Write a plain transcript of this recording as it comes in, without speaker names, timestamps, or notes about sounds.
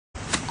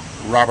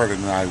Robert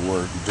and I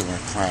were doing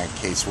client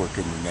casework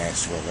in the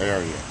Nashville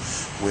area.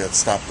 We had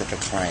stopped at the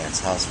client's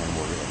house when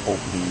we were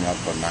opening up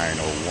a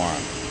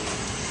 901.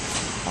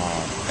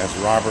 As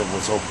Robert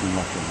was opening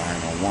up the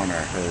 901,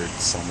 I heard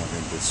someone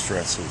in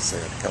distress who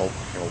said, "Help,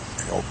 help,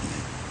 help me."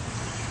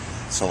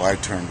 So I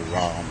turned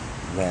around,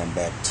 ran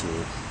back to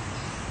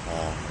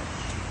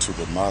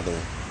the mother,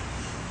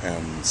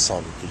 and saw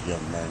that the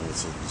young man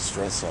was in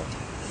distress.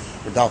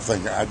 Without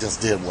thinking, I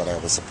just did what I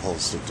was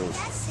supposed to do.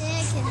 That's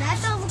sick, and I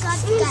got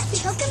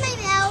choke in my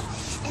mouth,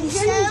 and so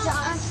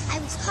I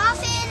was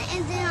coughing,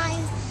 and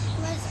then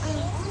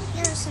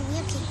there was some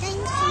yucky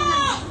things coming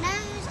out of my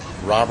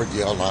nose. Robert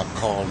yelled out,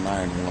 "Call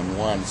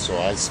 911,"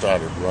 so I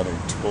started running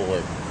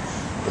toward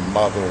the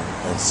mother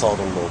and saw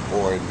the little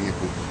boy, and he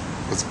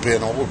was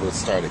bent over and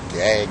started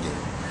gagging.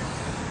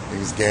 He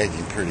was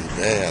gagging pretty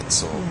bad,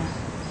 so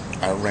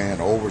I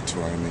ran over to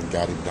him and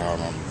got him down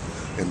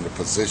in the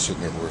position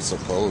that we're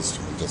supposed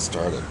to, and just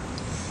started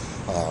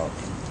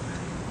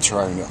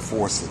trying to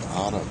force it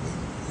out of him.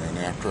 And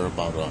after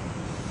about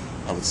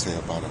I would say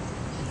about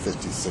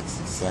 50,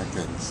 60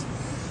 seconds,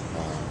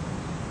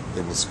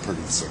 it was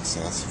pretty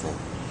successful.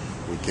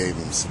 We gave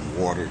him some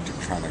water to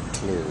kind of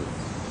clear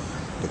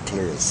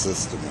his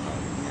system out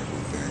and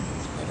everything.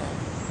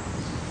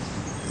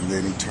 And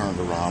then he turned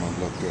around and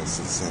looked at us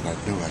and said, "I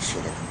knew I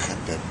should have cut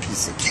that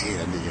piece of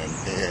candy in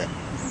half."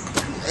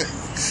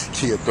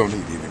 Kid, don't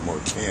eat any more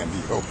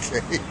candy,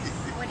 okay?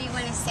 What do you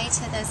want to say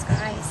to those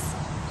guys?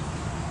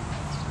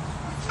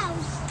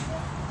 Howdy.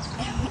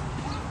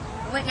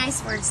 What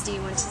nice words do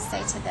you want to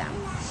say to them?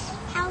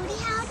 Howdy,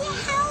 howdy,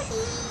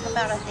 howdy. How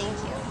about a thank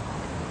you?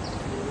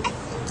 I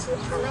thank you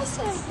for my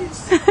service.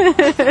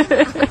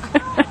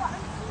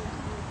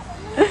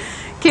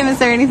 Kim, is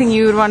there anything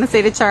you would want to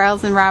say to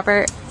Charles and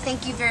Robert?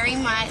 Thank you very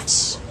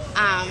much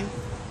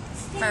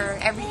for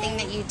everything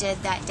that you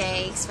did that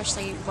day,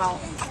 especially, well,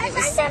 it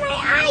was Under my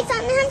eyes,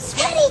 I'm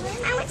sweaty.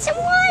 I want some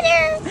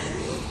water.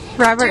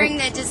 Robert? during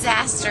the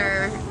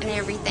disaster and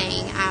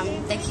everything.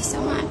 Thank you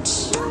so much.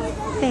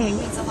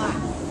 Thanks. Means a lot.